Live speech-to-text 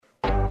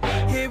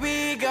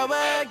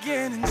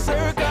again in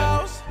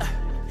circles.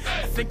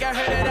 I think I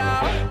heard it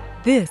all.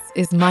 This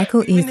is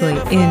Michael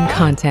Easley in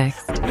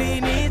Context.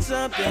 We need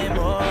something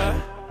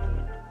more.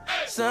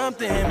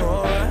 Something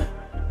more.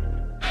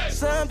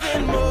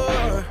 Something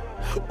more.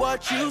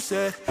 What you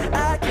said,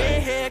 I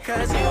can't hear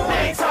cause you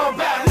ain't talking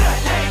about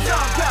nothing. Ain't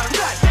talking about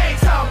nothing. Ain't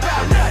talking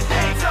about nothing.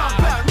 Ain't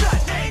talking about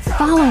nothing. Ain't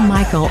talking Follow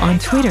Michael on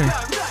Twitter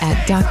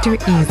at Dr.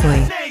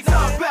 Easley. Ain't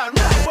talking about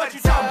nothing. What you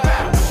talking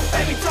about?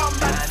 Baby talking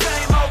about the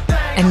same old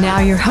thing. And now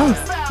your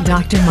host,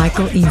 Dr.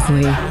 Michael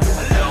Easley.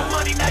 A little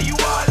money, now you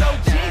all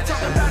OG.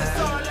 Talking about it's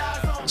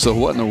all lies. So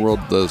what in the world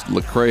does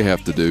Lecrae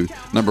have to do,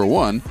 number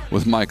one,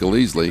 with Michael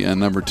Easley, and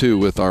number two,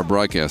 with our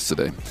broadcast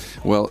today?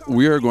 Well,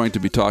 we are going to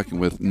be talking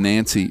with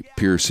Nancy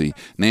Pearcey.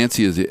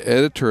 Nancy is the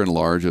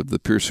editor-in-large of the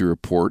Pearcey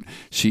Report.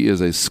 She is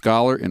a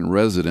scholar in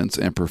residence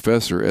and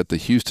professor at the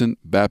Houston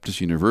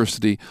Baptist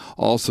University,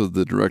 also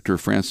the director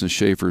of Francis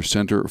Schaeffer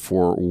Center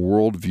for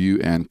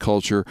Worldview and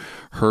Culture.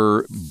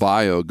 Her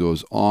bio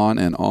goes on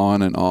and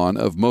on and on.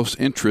 Of most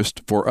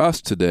interest for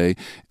us today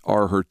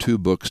are her two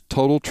books,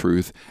 Total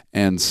Truth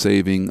and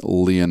Saving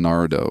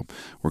Leonardo.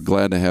 We're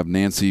glad to have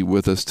Nancy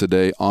with us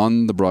today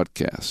on the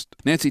broadcast.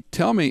 Nancy,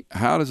 tell me,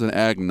 how does an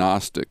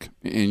agnostic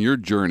in your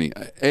journey,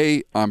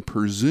 I'm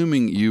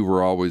presuming you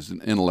were always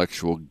an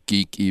intellectual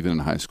geek even in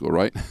high school,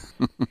 right?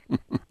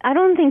 I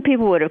don't think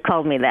people would have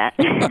called me that.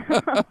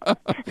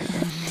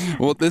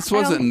 Well, this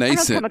wasn't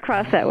nascent. I don't come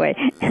across that way.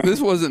 This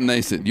wasn't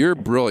nascent. You're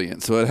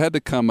brilliant. So it had to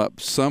come up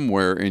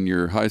somewhere in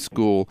your high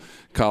school,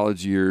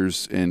 college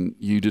years, and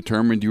you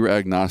determined you were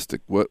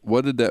agnostic.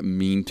 What did that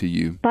mean to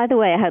you? By the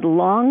way, I had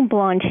long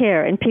blonde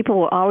hair, and people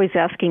were always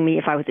asking me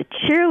if I was a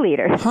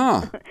cheerleader.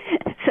 Huh.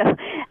 So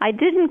I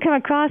didn't come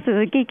across as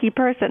a geeky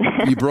person.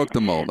 You broke the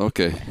mold.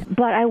 Okay.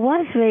 But I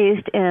was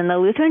raised in the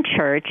Lutheran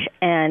church,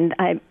 and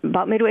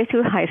about midway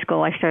through high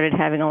school, I started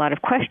having a lot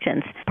of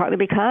questions, partly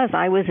because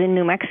I was in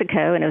New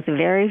Mexico, and it was a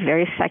very,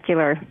 very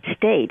secular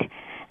state.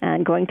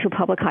 And going to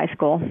public high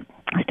school,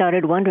 I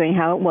started wondering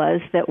how it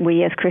was that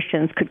we as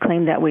Christians could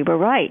claim that we were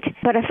right.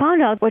 But I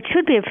found out what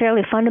should be a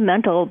fairly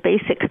fundamental,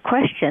 basic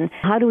question: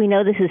 how do we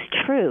know this is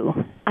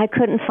true? I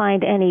couldn't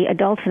find any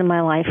adults in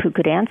my life who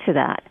could answer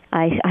that.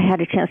 I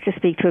had a chance to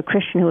speak to a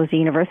Christian who was a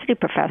university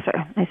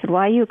professor. I said,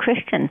 "Why are you a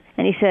Christian?"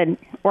 And he said,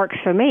 "Works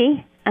for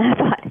me." And I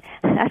thought,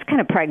 that's kind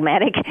of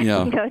pragmatic.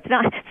 Yeah.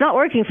 It's not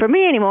working for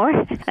me anymore.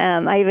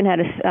 I even had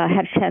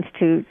a chance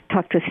to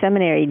talk to a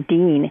seminary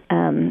dean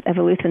of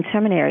a Lutheran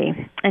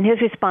seminary, and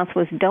his response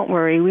was, "Don't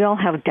worry, we all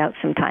have doubts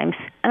sometimes."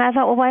 And I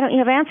thought, well, why don't you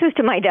have answers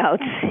to my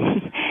doubts?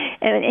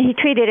 And he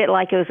treated it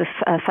like it was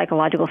a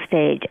psychological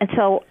stage. And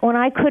so when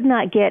I could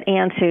not get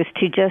answers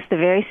to just the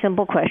very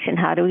simple question,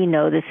 how do we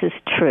know this is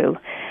true,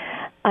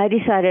 I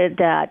decided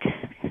that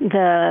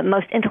the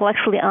most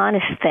intellectually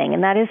honest thing,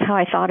 and that is how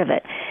I thought of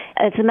it,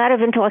 it's a matter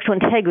of intellectual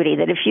integrity,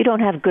 that if you don't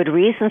have good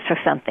reasons for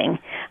something,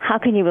 how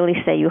can you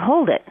really say you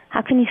hold it?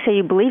 How can you say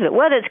you believe it?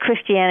 Whether it's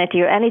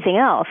Christianity or anything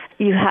else,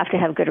 you have to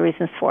have good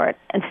reasons for it.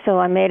 And so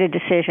I made a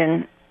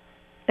decision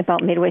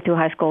about midway through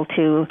high school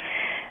to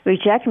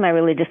reject my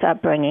religious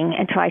upbringing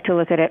and try to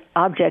look at it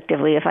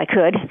objectively if I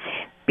could,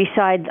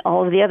 beside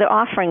all of the other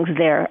offerings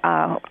there,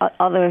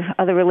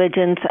 other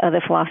religions,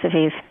 other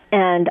philosophies.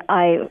 And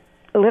I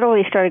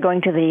literally started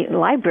going to the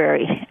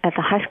library at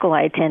the high school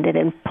I attended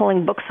and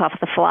pulling books off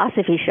the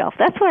philosophy shelf.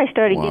 That's when I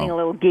started Wow. getting a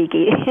little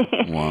geeky.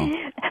 Wow.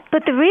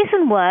 But the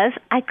reason was,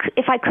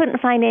 if I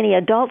couldn't find any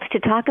adults to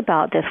talk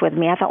about this with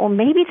me, I thought, well,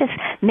 maybe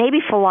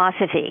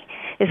philosophy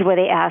is where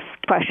they ask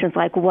questions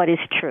like, what is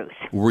truth?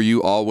 Were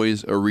you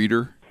always a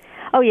reader?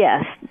 Oh,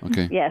 yes.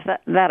 Okay. Yes,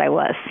 that I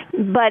was.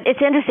 But it's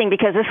interesting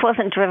because this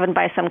wasn't driven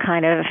by some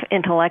kind of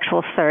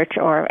intellectual search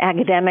or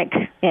academic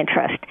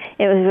interest.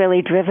 It was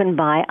really driven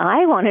by,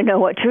 I want to know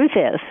what truth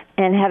is.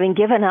 And having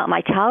given up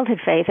my childhood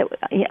faith,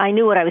 I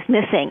knew what I was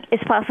missing.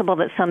 It's possible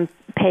that some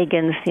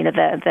pagans,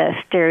 the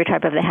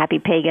stereotype of the happy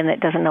pagan that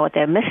doesn't know what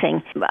they're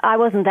missing. I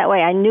wasn't that way.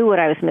 I knew what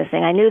I was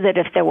missing. I knew that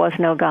if there was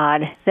no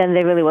God, then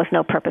there really was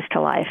no purpose to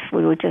life.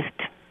 We were just,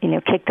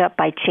 kicked up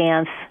by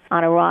chance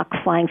on a rock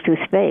flying through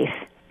space.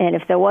 And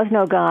if there was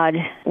no God,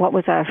 what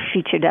was our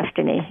future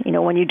destiny?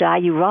 When you die,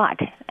 you rot.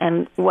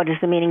 And what is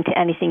the meaning to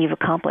anything you've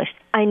accomplished?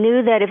 I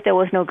knew that if there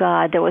was no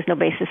God, there was no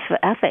basis for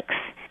ethics.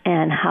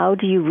 And how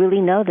do you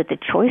really know that the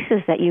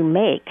choices that you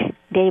make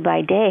day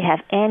by day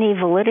have any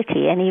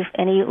validity,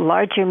 any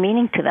larger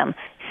meaning to them?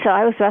 So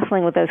I was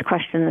wrestling with those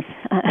questions.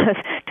 I was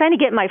trying to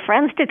get my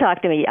friends to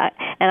talk to me,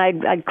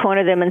 and I'd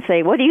corner them and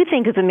say, what do you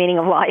think is the meaning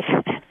of life?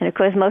 And, of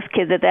course, most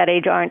kids at that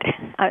age aren't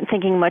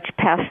thinking much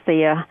past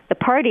the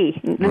party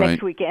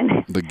next weekend.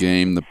 The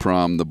game, the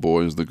prom, the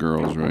boys, the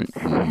girls, right?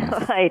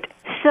 Mm. Right.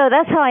 So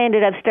that's how I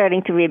ended up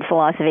starting to read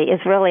philosophy.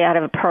 It's really out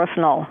of a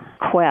personal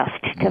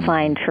quest to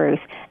find truth.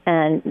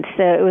 And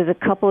so it was a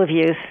couple of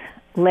years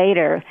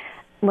later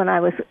when I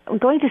was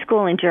going to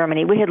school in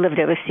Germany. We had lived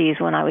overseas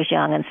when I was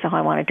young, and so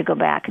I wanted to go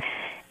back.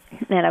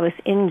 And I was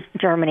in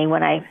Germany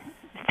when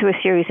through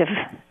a series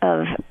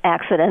of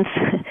accidents,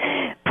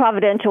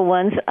 providential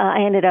ones,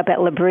 I ended up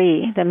at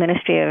L'Abri, the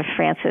ministry of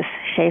Francis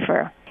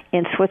Schaeffer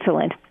in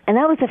Switzerland. And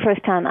that was the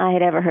first time I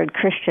had ever heard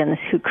Christians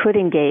who could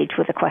engage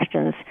with the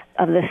questions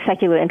of the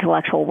secular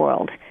intellectual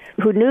world,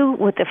 who knew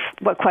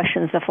what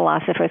questions the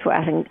philosophers were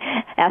asking.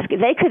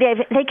 They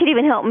could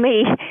even help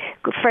me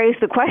phrase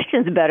the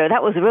questions better.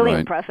 That was really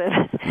impressive.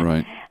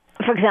 Right.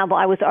 For example,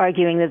 I was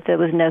arguing that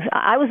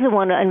I was the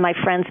one and my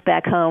friends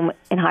back home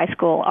in high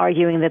school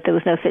arguing that there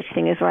was no such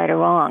thing as right or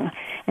wrong,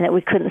 and that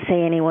we couldn't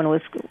say any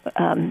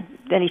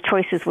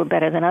choices were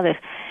better than others.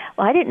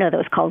 Well, I didn't know that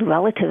was called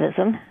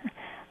relativism.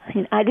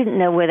 I didn't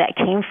know where that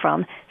came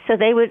from. So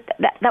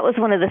that was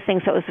one of the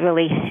things that was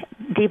really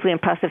deeply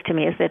impressive to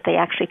me, is that they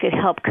actually could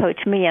help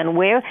coach me on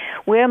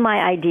where my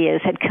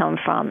ideas had come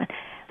from.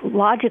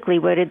 Logically,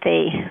 where did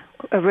they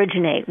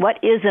originate?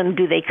 What ism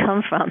do they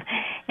come from?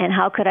 And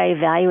how could I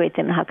evaluate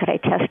them? How could I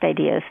test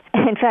ideas?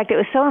 In fact, it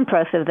was so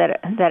impressive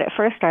that at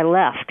first I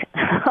left.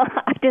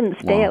 I didn't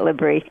stay at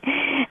L'Abri.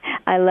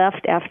 I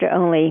left after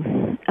only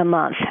a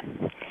month,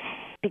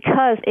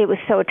 because it was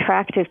so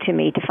attractive to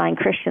me to find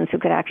Christians who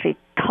could actually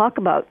talk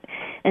about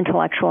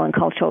intellectual and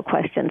cultural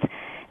questions.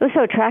 It was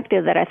so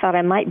attractive that I thought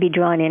I might be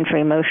drawn in for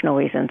emotional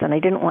reasons, and I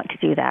didn't want to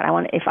do that.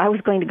 If I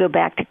was going to go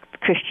back to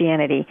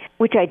Christianity,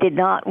 which I did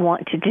not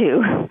want to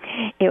do,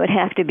 it would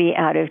have to be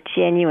out of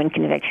genuine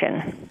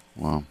conviction.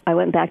 Wow. I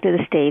went back to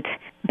the States,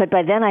 but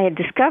by then I had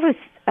discovered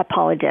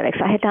apologetics.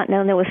 I had not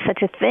known there was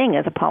such a thing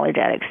as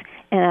apologetics.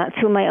 And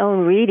through my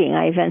own reading,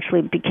 I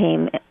eventually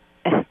became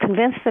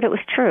convinced that it was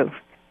true.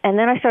 And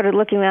then I started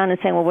looking around and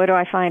saying, well, where do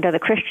I find other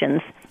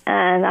Christians?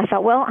 And I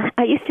thought, well,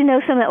 I used to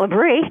know some at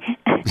L'Abri.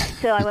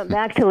 So I went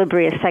back to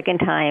L'Abri a second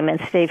time and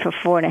stayed for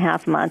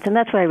 4.5 months. And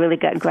that's where I really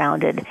got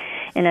grounded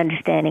in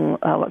understanding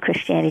what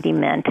Christianity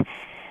meant.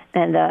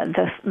 And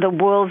the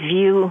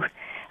worldview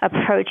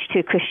approach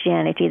to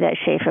Christianity that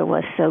Schaeffer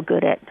was so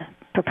good at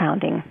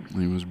propounding.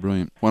 He was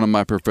brilliant. One of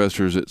my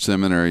professors at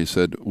seminary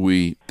said,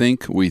 we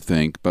think,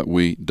 but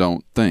we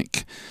don't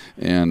think.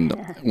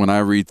 And when I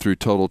read through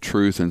Total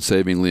Truth and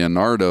Saving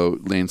Leonardo,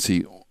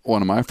 Nancy,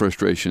 one of my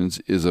frustrations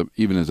is,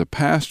 even as a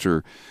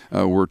pastor,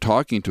 we're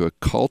talking to a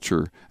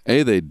culture,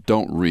 A, they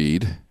don't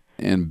read,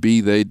 and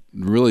B, they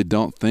really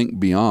don't think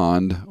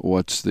beyond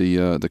what's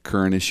the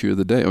current issue of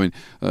the day. I mean,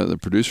 the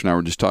producer and I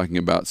were just talking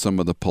about some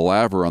of the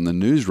palaver on the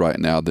news right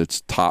now that's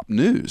top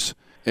news.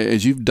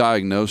 As you've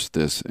diagnosed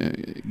this,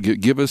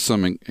 give us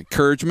some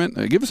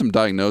encouragement, give us some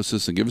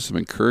diagnosis, and give us some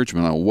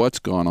encouragement on what's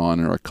going on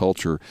in our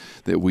culture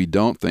that we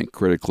don't think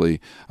critically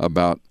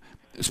about,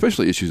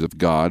 especially issues of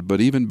God,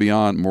 but even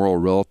beyond moral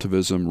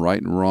relativism, right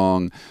and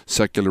wrong,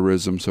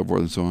 secularism, so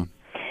forth and so on.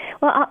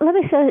 Well, let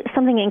me say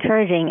something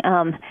encouraging,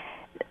 and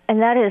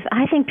that is,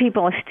 I think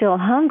people are still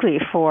hungry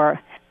for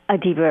a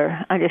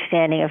deeper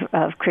understanding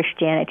of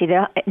Christianity.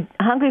 They're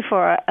hungry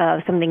for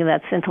something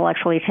that's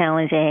intellectually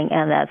challenging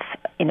and that's,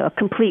 a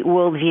complete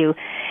worldview.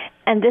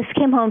 And this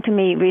came home to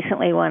me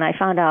recently when I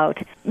found out,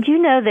 do you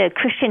know the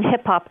Christian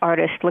hip-hop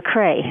artist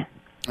Lecrae?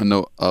 I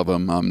know of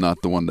him. I'm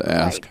not the one to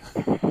ask.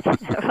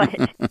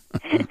 Right.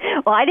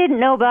 Well, I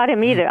didn't know about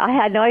him either. I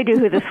had no idea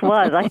who this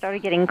was. I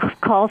started getting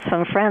calls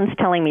from friends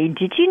telling me,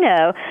 did you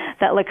know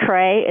that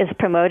Lecrae is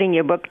promoting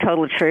your book,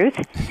 Total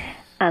Truth?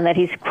 And that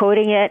he's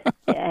quoting it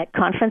at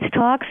conference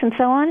talks and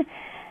so on.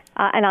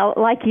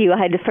 Like you, I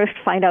had to first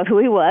find out who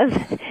he was.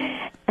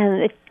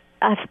 And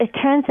it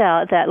turns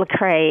out that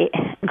Lecrae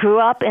grew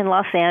up in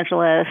Los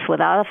Angeles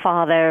without a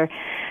father,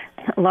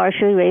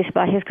 largely raised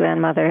by his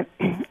grandmother.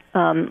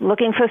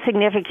 Looking for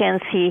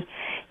significance, he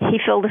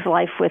filled his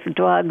life with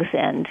drugs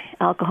and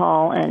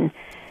alcohol and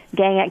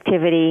gang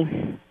activity.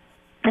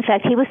 In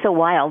fact, he was so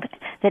wild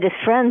that his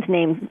friends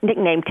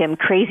nicknamed him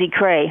Crazy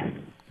Cray.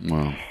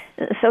 Wow.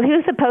 So he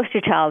was the poster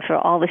child for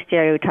all the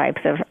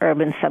stereotypes of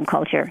urban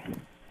subculture.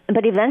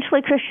 But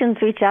eventually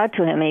Christians reached out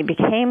to him, and he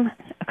became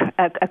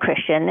a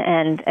Christian.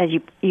 And as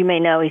you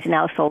may know, he's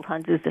now sold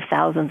hundreds of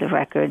thousands of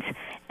records.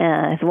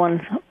 He's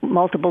won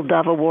multiple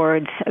Dove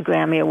Awards, a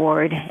Grammy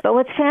Award. But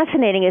what's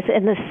fascinating is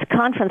in this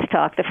conference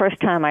talk, the first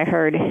time I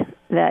heard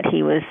that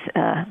he was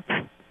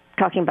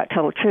talking about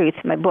Total Truth,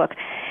 my book,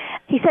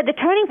 he said the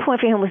turning point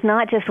for him was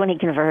not just when he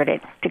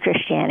converted to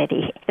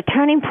Christianity. The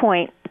turning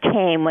point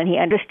came when he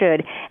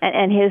understood,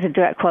 and here's a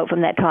direct quote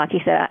from that talk.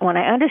 He said, when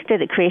I understood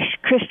that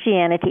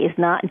Christianity is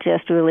not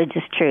just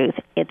religious truth,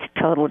 it's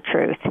total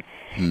truth.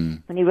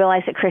 When he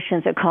realized that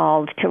Christians are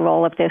called to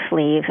roll up their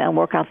sleeves and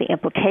work out the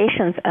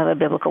implications of a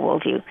biblical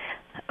worldview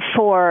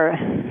for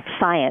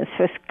science,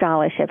 for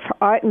scholarship, for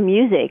art and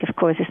music, of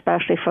course,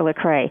 especially for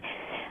Lecrae,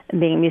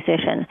 being a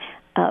musician,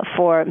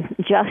 for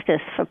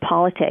justice, for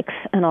politics,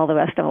 and all the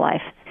rest of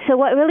life. So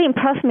what really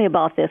impressed me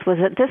about this was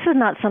that this is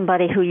not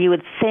somebody who you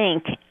would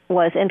think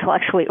was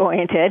intellectually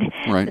oriented.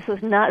 Right. This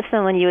was not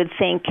someone you would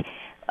think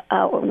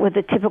was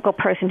a typical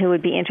person who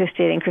would be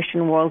interested in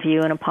Christian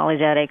worldview and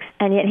apologetics.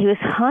 And yet he was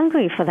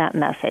hungry for that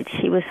message.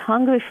 He was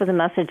hungry for the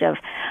message of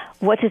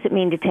what does it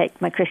mean to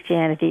take my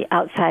Christianity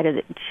outside of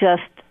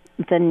just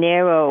the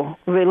narrow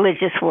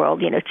religious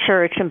world,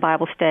 church and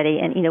Bible study,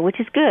 and, which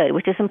is good,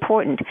 which is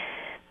important.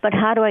 But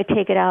how do I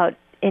take it out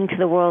into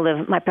the world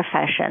of my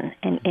profession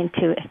and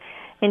into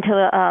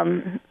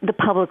the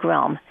public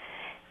realm?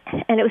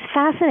 And it was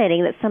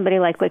fascinating that somebody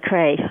like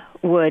Lecrae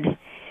would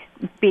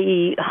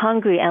be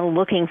hungry and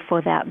looking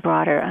for that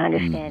broader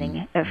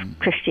understanding of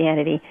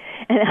Christianity.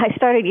 And I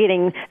started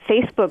getting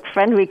Facebook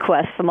friend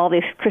requests from all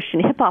these Christian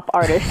hip-hop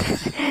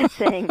artists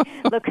saying,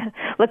 look,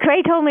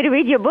 Lecrae told me to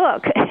read your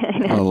book.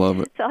 I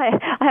love it. So I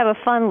have a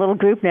fun little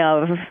group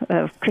now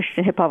of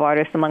Christian hip-hop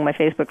artists among my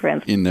Facebook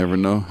friends. You never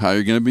know how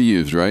you're going to be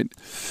used, right?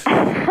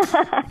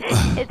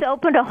 It's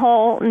opened a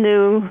whole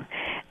new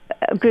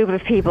group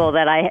of people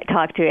that I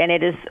talk to, and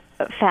it is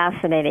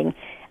fascinating.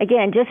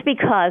 Again, just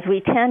because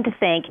we tend to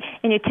think,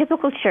 in your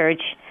typical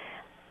church,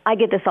 I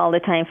get this all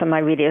the time from my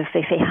readers.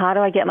 They say, how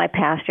do I get my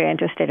pastor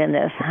interested in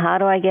this? How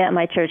do I get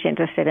my church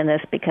interested in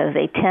this? Because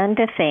they tend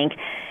to think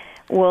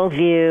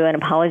worldview and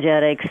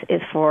apologetics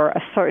is for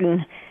a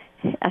certain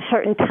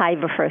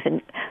type of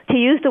person. To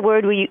use the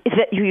word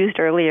that you used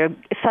earlier,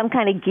 some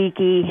kind of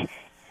geeky,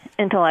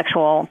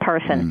 intellectual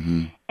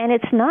person. And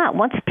it's not.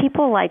 Once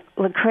people like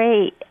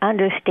Lecrae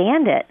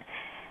understand it,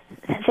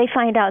 they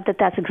find out that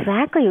that's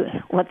exactly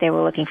what they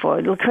were looking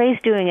for.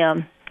 Lecrae's doing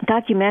a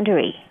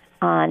documentary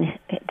on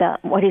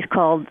what he's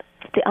called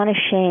the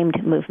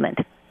Unashamed movement,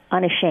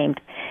 Unashamed.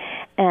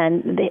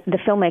 And the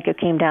filmmaker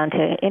came down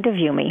to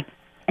interview me.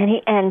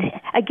 And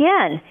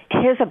again,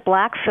 here's a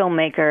black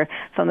filmmaker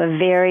from a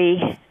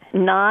very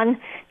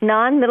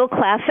non-middle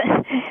class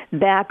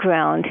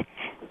background.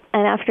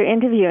 And after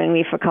interviewing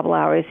me for a couple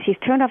hours, he's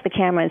turned off the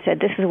camera and said,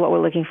 this is what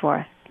we're looking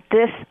for.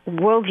 This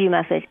worldview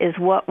message is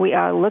what we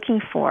are looking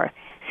for.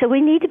 So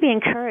we need to be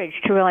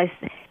encouraged to realize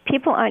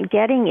people aren't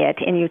getting it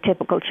in your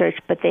typical church,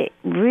 but they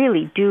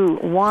really do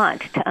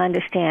want to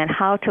understand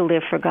how to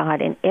live for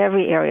God in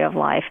every area of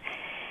life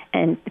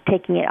and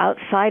taking it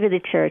outside of the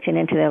church and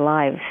into their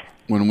lives.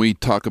 When we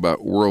talk about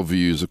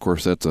worldviews, of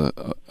course, that's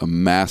a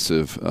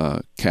massive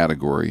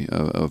category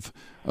of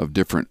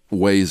different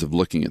ways of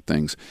looking at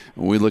things.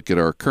 When we look at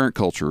our current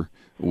culture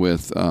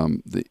with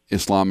the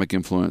Islamic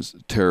influence,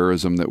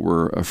 terrorism that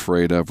we're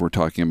afraid of, we're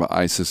talking about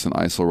ISIS and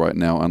ISIL right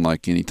now,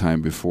 unlike any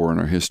time before in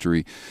our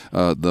history.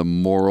 The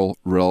moral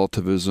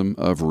relativism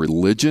of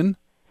religion,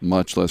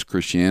 much less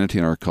Christianity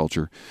in our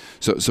culture.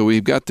 So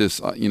we've got this,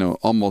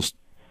 almost,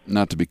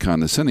 not to be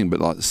condescending, but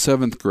like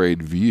seventh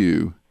grade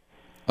view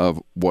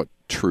of what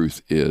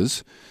truth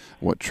is,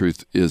 what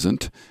truth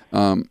isn't.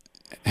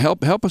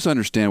 Help us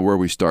understand where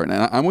we start.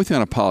 And I'm with you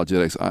on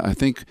apologetics. I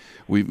think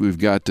we've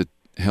got to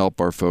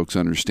help our folks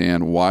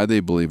understand why they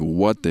believe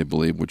what they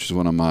believe, which is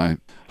one of my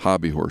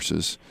hobby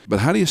horses.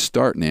 But how do you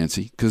start,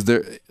 Nancy? Because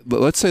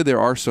let's say there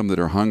are some that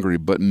are hungry,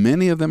 but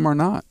many of them are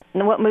not.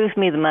 And what moves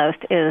me the most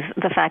is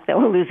the fact that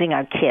we're losing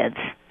our kids.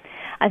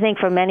 I think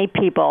for many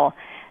people,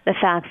 the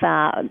fact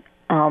that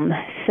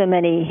so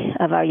many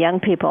of our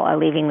young people are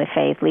leaving the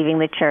faith, leaving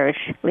the church,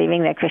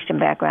 leaving their Christian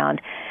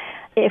background.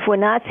 If we're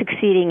not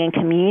succeeding in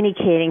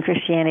communicating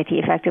Christianity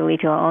effectively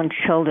to our own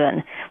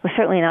children, we're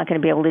certainly not going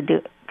to be able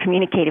to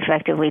communicate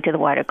effectively to the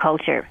wider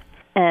culture.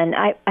 And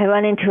I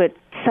run into it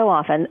so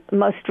often.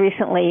 Most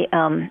recently,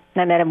 I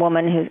met a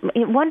woman who's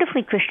a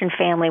wonderfully Christian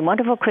family,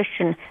 wonderful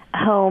Christian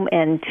home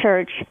and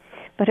church,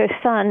 but her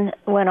son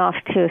went off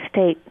to a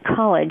state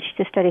college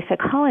to study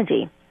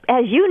psychology.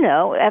 As you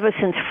know, ever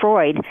since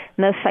Freud,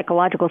 most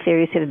psychological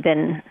theories have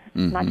been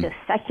not just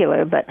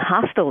secular, but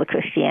hostile to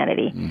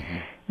Christianity.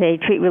 They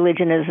treat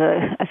religion as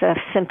a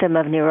symptom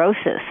of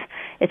neurosis.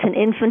 It's an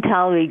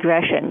infantile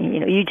regression.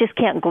 You just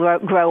can't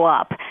grow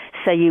up,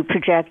 so you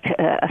project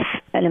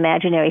an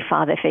imaginary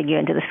father figure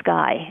into the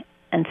sky,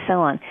 and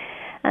so on.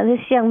 And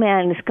this young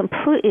man is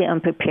completely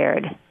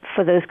unprepared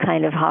for those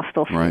kind of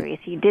hostile theories. Right.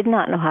 He did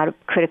not know how to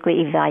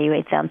critically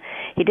evaluate them.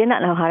 He did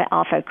not know how to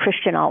offer a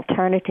Christian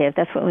alternative.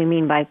 That's what we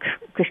mean by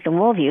Christian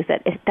worldviews,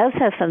 that it does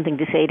have something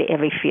to say to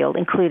every field,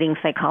 including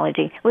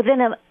psychology. Within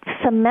a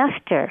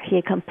semester, he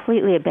had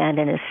completely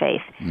abandoned his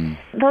faith.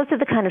 Those are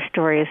the kind of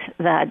stories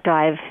that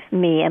drive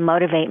me and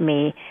motivate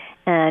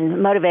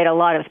a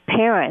lot of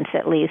parents,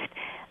 at least,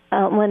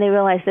 when they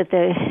realize that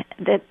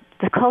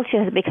the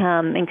culture has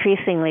become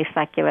increasingly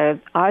secular.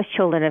 Our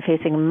children are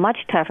facing much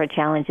tougher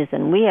challenges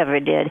than we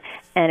ever did,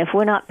 and if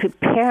we're not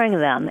preparing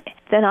them,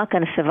 they're not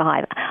going to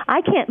survive.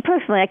 I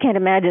can't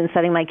imagine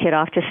setting my kid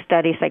off to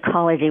study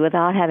psychology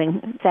without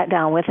having sat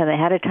down with him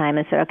ahead of time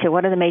and said, okay,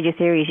 what are the major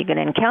theories you're going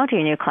to encounter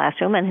in your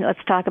classroom, and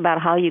let's talk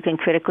about how you can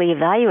critically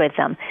evaluate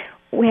them.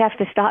 We have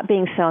to stop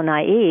being so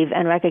naive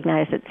and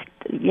recognize that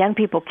young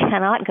people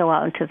cannot go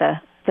out into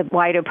the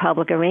wider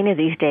public arena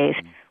these days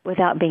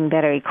without being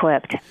better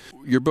equipped.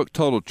 Your book,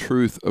 Total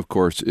Truth, of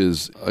course,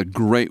 is a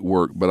great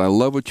work, but I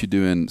love what you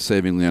do in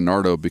Saving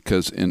Leonardo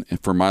because,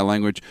 for my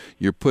language,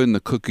 you're putting the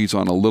cookies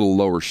on a little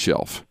lower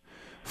shelf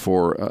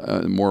for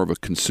more of a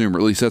consumer.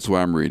 At least that's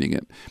why I'm reading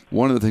it.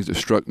 One of the things that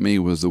struck me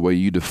was the way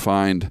you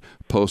defined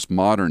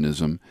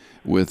postmodernism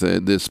with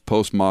this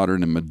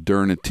postmodern and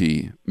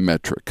modernity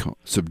metric,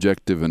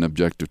 subjective and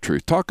objective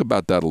truth. Talk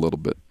about that a little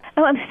bit.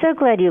 Oh, I'm so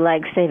glad you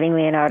like Saving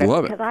Leonardo.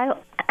 Love it.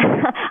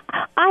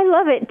 I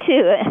love it,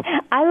 too.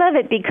 I love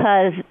it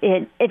because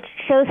it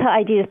shows how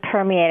ideas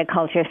permeate a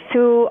culture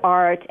through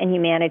art and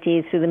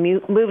humanities, through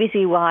the movies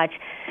we watch,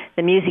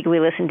 the music we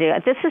listen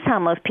to. This is how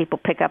most people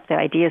pick up their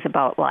ideas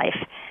about life.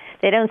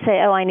 They don't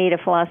say, oh, I need a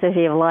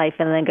philosophy of life,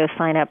 and then go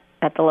sign up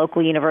at the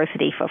local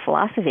university for a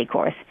philosophy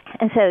course.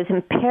 And so it's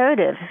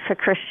imperative for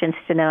Christians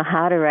to know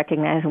how to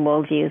recognize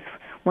worldviews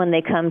when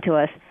they come to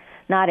us,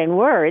 not in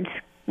words,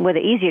 where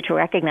they're easier to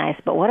recognize,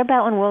 but what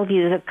about when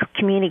worldviews are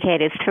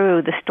communicated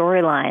through the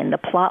storyline, the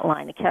plot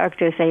line, the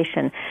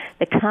characterization,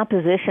 the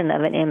composition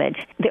of an image?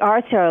 The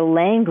arts are a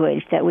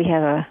language that we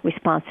have a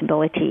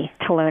responsibility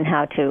to learn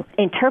how to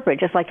interpret,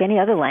 just like any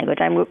other language.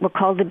 We're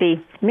called to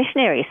be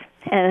missionaries,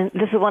 and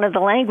this is one of the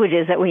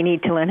languages that we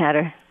need to learn how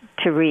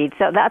to read.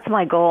 So that's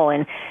my goal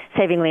in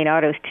Saving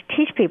Leonardo, is to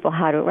teach people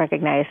how to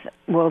recognize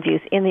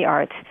worldviews in the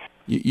arts.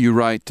 You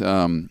write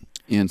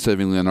in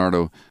Saving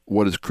Leonardo,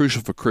 what is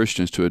crucial for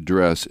Christians to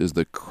address is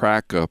the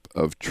crack-up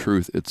of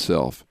truth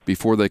itself.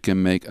 Before they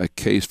can make a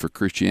case for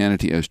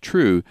Christianity as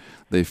true,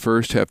 they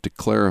first have to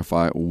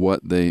clarify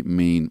what they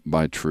mean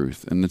by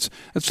truth. And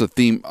that's a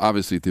theme,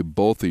 obviously, through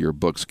both of your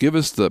books. Give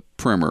us the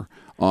primer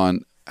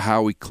on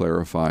how we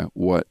clarify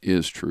what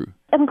is true.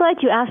 I'm glad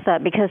you asked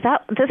that, because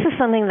this is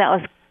something that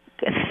was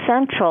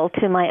central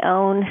to my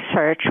own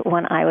search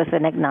when I was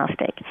an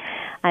agnostic.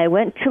 I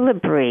went to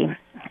L'Abri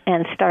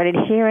and started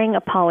hearing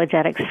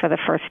apologetics for the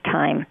first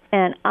time.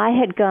 And I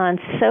had gone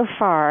so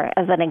far,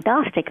 as an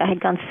agnostic, I had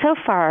gone so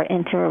far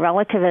into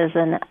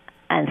relativism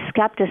and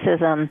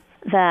skepticism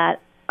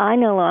that I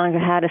no longer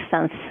had a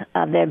sense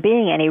of there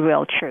being any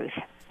real truth.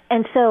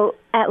 And so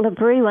at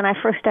L'Abri, when I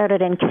first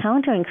started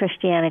encountering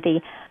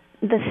Christianity,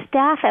 the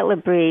staff at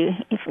L'Abri,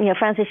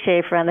 Francis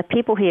Schaeffer and the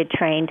people he had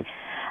trained,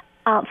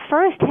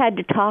 first had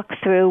to talk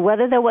through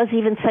whether there was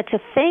even such a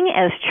thing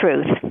as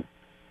truth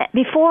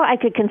before I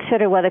could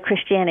consider whether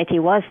Christianity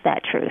was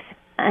that truth.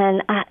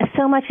 And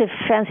so much of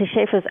Francis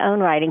Schaeffer's own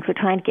writings were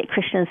trying to get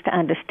Christians to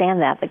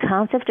understand that. The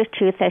concept of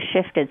truth has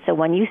shifted. So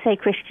when you say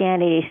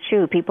Christianity is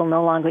true, people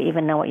no longer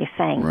even know what you're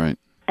saying. Right.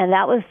 And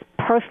that was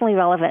personally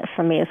relevant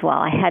for me as well.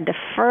 I had to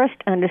first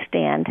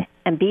understand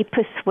and be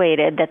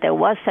persuaded that there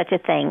was such a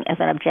thing as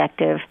an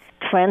objective,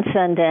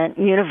 transcendent,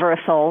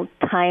 universal,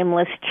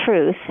 timeless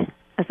truth,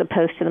 as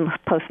opposed to the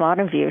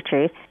postmodern view of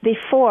truth,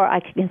 before I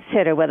could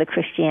consider whether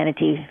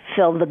Christianity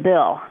filled the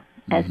bill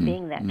as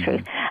being that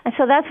truth. And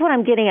so that's what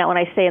I'm getting at when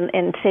I say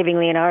in Saving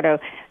Leonardo,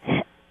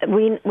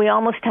 we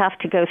almost have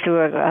to go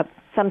through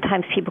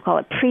sometimes people call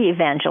it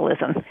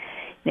pre-evangelism.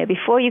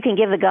 Before you can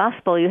give the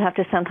gospel, you have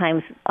to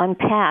sometimes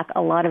unpack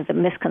a lot of the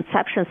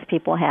misconceptions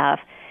people have.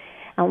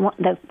 And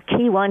the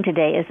key one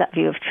today is that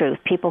view of truth.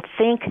 People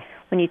think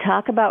when you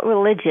talk about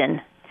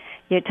religion,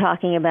 you're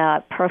talking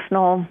about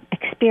personal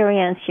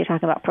experience, you're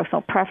talking about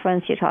personal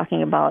preference, you're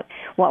talking about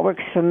what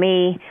works for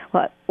me,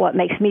 what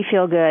makes me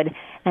feel good,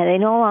 and they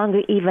no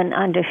longer even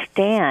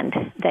understand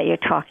that you're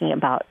talking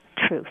about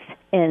truth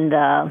in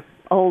the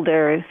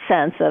older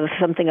sense of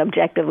something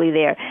objectively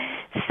there.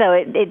 So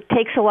it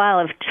takes a while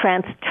of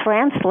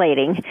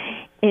translating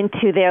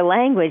into their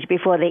language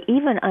before they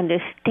even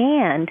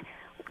understand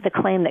the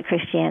claim that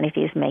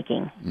Christianity is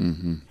making.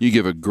 Mm-hmm. You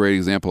give a great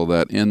example of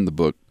that in the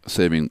book,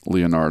 Saving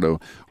Leonardo.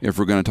 If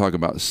we're going to talk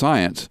about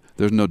science,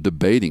 there's no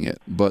debating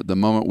it. But the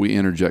moment we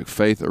interject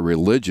faith or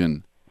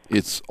religion,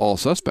 it's all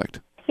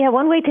suspect. Yeah,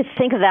 one way to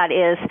think of that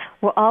is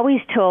we're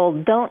always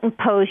told, don't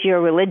impose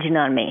your religion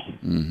on me.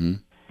 Mm-hmm.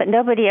 But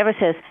nobody ever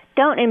says,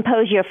 don't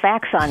impose your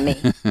facts on me.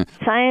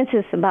 Science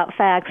is about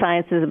facts.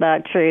 Science is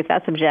about truth.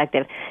 That's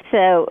objective.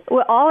 So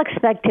we're all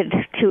expected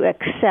to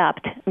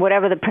accept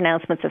whatever the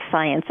pronouncements of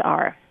science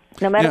are.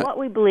 No matter what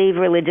we believe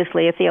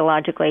religiously or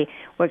theologically,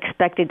 we're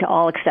expected to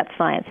all accept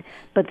science.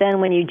 But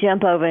then when you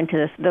jump over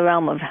into the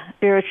realm of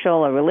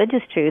spiritual or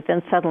religious truth,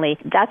 then suddenly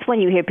that's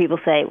when you hear people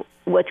say,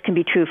 what can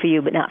be true for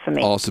you but not for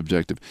me. All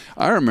subjective.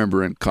 I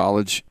remember in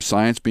college,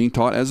 science being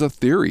taught as a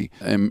theory.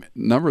 And a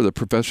number of the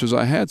professors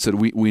I had said,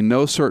 we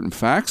know certain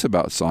facts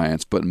about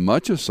science, but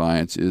much of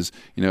science is,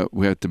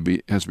 has to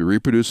be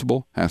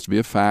reproducible, has to be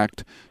a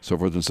fact, so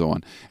forth and so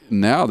on.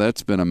 Now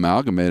that's been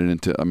amalgamated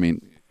into,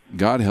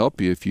 God help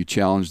you if you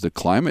challenge the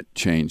climate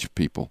change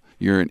people.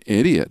 You're an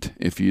idiot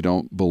if you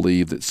don't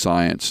believe that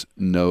science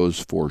knows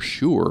for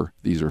sure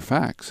these are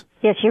facts.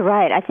 Yes, you're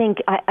right. I think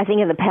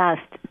in the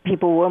past,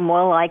 people were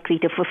more likely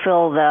to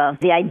fulfill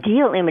the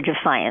ideal image of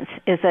science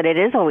is that it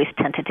is always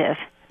tentative.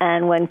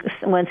 And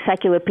when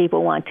secular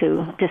people want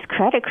to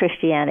discredit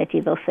Christianity,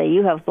 they'll say,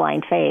 you have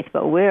blind faith,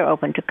 but we're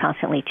open to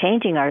constantly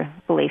changing our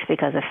beliefs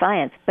because of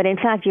science. But in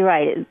fact, you're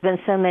right. There's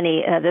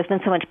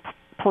been so much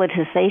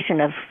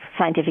politicization of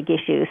scientific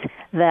issues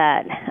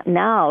that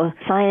now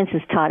science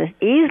is taught as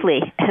easily,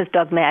 as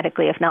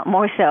dogmatically, if not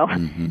more so,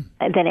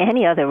 than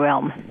any other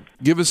realm.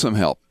 Give us some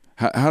help.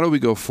 How do we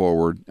go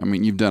forward?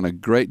 You've done a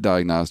great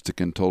diagnostic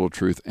in Total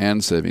Truth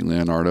and Saving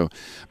Leonardo,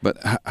 but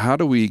how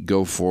do we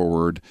go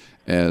forward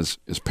as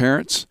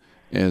parents,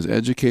 as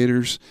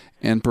educators,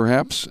 and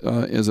perhaps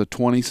as a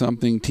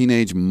 20-something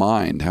teenage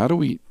mind? How do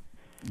we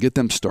get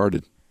them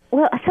started?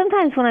 Well,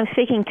 sometimes when I'm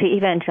speaking to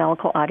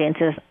evangelical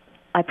audiences,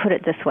 I put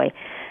it this way.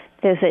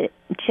 There's a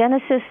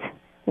Genesis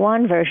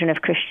 1 version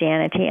of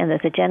Christianity, and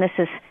there's a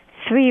Genesis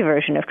 3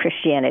 version of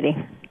Christianity.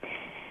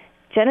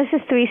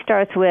 Genesis 3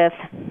 starts with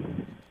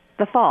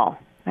the fall,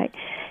 right?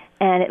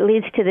 And it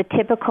leads to the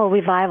typical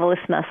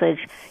revivalist message,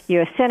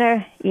 you're a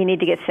sinner, you need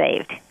to get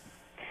saved.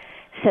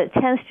 So it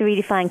tends to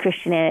redefine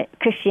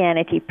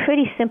Christianity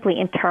pretty simply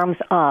in terms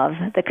of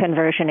the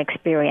conversion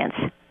experience.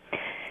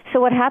 So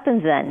what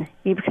happens then?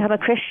 You become a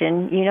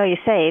Christian, you know you're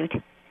saved,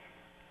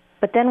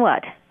 but then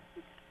what?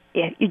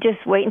 You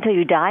just wait until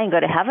you die and go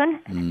to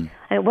heaven?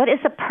 And what is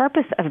the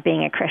purpose of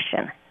being a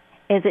Christian?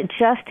 Is it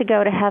just to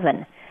go to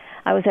heaven?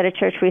 I was at a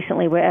church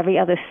recently where every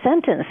other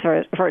sentence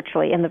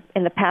virtually in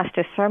the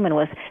pastor's sermon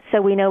was, so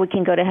we know we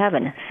can go to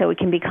heaven, so we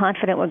can be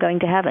confident we're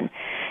going to heaven,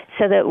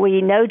 so that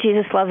we know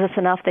Jesus loves us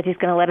enough that he's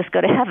going to let us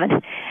go to heaven.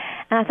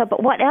 And I thought,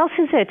 but what else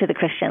is there to the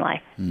Christian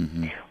life?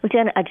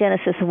 Well,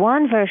 Genesis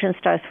 1 version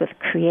starts with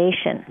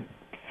creation.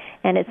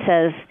 And it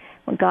says,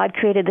 when God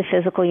created the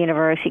physical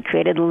universe, he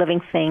created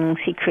living things,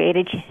 he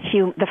created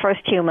the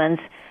first humans,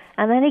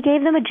 and then he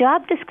gave them a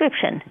job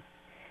description.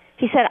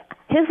 He said,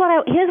 here's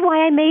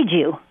why I made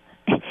you.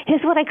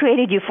 Here's what I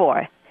created you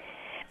for.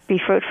 Be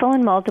fruitful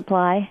and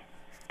multiply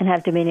and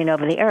have dominion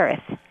over the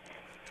earth.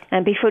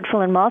 And be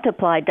fruitful and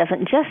multiply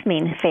doesn't just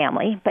mean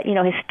family, but,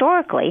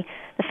 historically,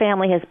 the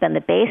family has been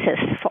the basis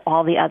for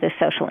all the other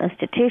social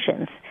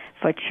institutions,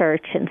 for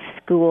church and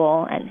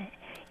school and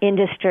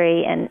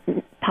industry and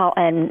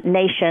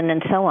nation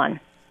and so on.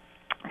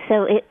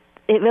 So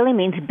it really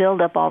means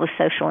build up all the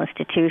social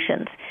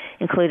institutions,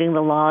 including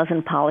the laws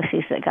and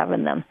policies that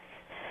govern them.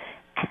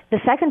 The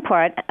second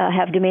part,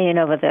 have dominion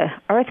over the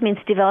earth, means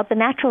develop the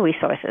natural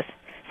resources.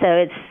 So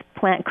it's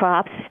plant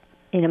crops,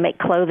 make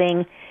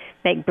clothing,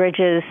 make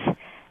bridges,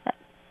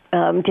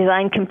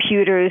 design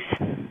computers,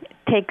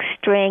 take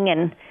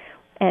string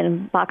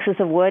and boxes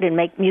of wood and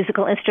make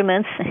musical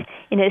instruments.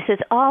 It says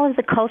all of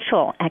the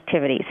cultural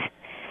activities.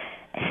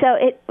 So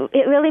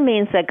it really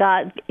means that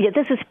God,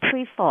 this is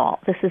pre-fall.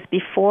 This is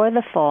before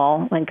the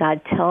fall, when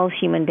God tells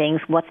human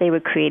beings what they were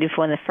created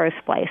for in the first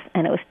place,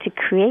 and it was to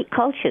create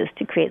cultures,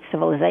 to create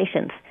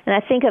civilizations. And I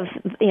think of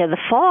the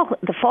fall.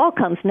 The fall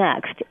comes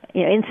next.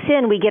 In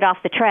sin we get off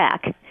the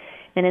track,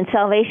 and in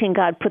salvation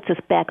God puts us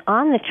back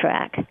on the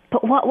track.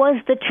 But what was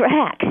the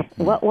track?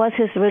 What was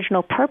his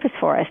original purpose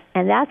for us?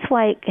 And that's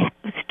why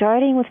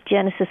starting with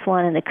Genesis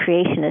 1 and the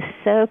creation is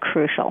so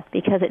crucial,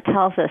 because it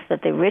tells us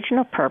that the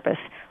original purpose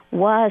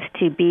was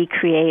to be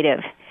creative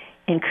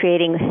in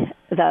creating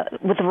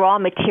with the raw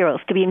materials,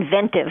 to be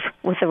inventive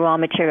with the raw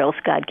materials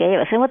God gave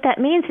us. And what that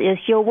means is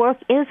your work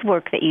is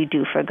work that you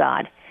do for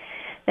God.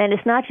 And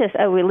it's not just,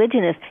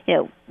 religion is,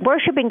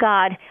 worshiping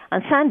God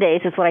on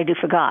Sundays is what I do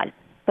for God.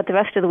 But the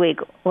rest of the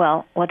week,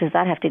 well, what does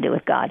that have to do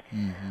with God?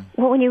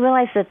 Well, when you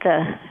realize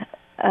that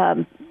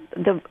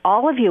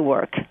all of your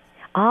work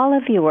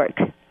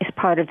is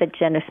part of the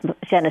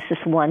Genesis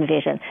 1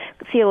 vision.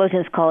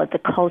 Theologians call it the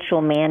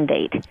cultural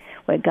mandate,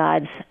 where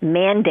God's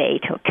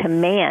mandate or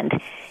command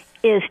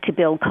is to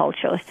build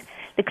cultures.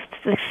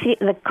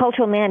 The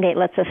cultural mandate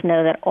lets us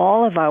know that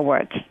all of our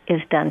work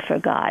is done for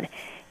God,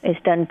 is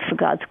done for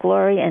God's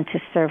glory and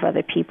to serve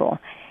other people.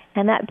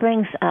 And that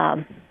brings,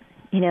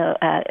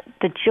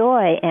 the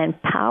joy and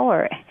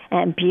power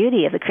and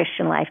beauty of the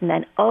Christian life, and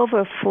then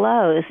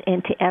overflows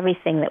into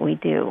everything that we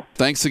do.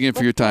 Thanks again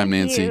for your time,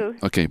 Nancy. You.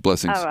 Okay,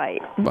 blessings. All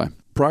right. Bye.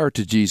 Prior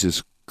to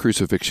Jesus'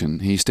 crucifixion,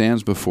 he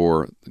stands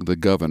before the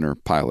governor,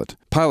 Pilate.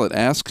 Pilate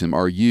asks him,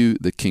 "Are you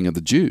the king of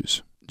the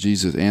Jews?"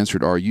 Jesus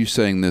answered, "Are you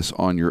saying this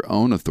on your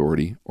own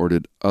authority, or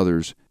did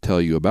others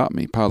tell you about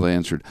me?" Pilate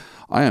answered,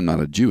 "I am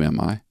not a Jew,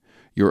 am I?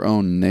 Your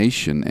own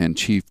nation and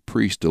chief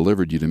priest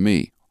delivered you to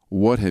me.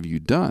 What have you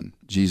done?"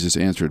 Jesus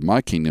answered,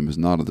 "My kingdom is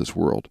not of this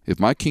world. If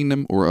my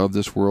kingdom were of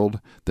this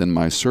world, then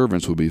my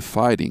servants would be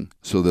fighting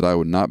so that I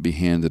would not be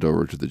handed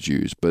over to the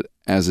Jews. But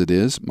as it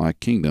is, my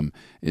kingdom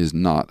is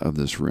not of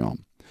this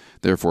realm."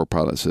 Therefore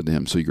Pilate said to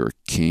him, "So you're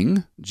a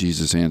king?"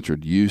 Jesus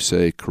answered, "You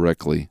say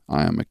correctly,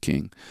 I am a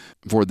king.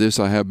 For this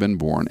I have been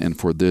born, and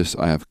for this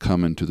I have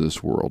come into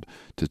this world,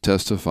 to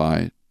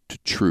testify to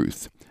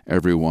truth.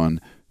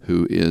 Everyone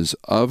who is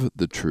of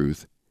the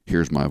truth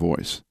hears my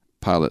voice."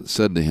 Pilate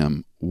said to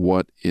him,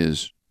 "What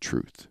is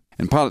truth?"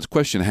 And Pilate's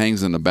question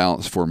hangs in the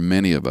balance for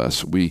many of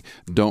us. We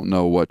don't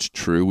know what's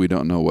true. We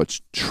don't know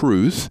what's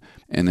truth.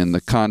 And in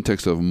the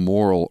context of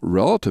moral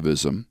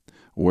relativism,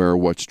 where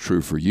what's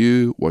true for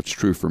you, what's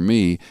true for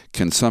me,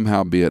 can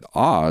somehow be at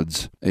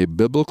odds, a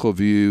biblical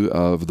view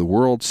of the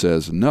world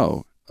says,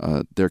 no,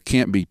 there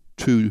can't be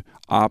two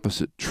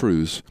opposite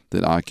truths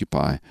that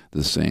occupy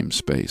the same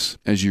space.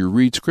 As you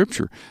read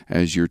Scripture,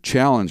 as you're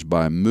challenged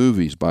by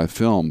movies, by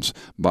films,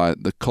 by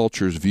the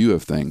culture's view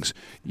of things,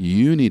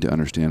 you need to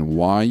understand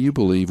why you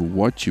believe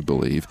what you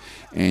believe,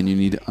 and you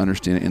need to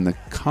understand it in the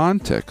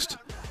context.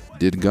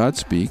 Did God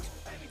speak?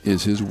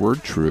 Is His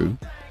Word true?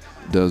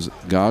 Does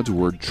God's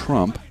Word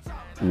trump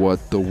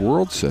what the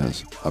world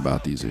says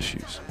about these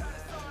issues?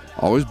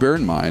 Always bear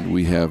in mind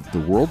we have the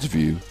world's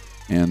view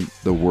and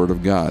the Word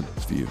of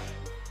God's view.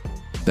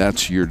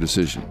 That's your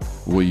decision.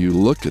 Will you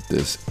look at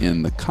this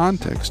in the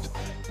context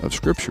of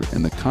Scripture,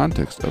 in the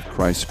context of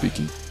Christ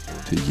speaking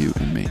to you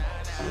and me?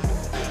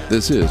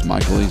 This is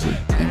Michael Easley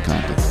in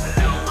Context.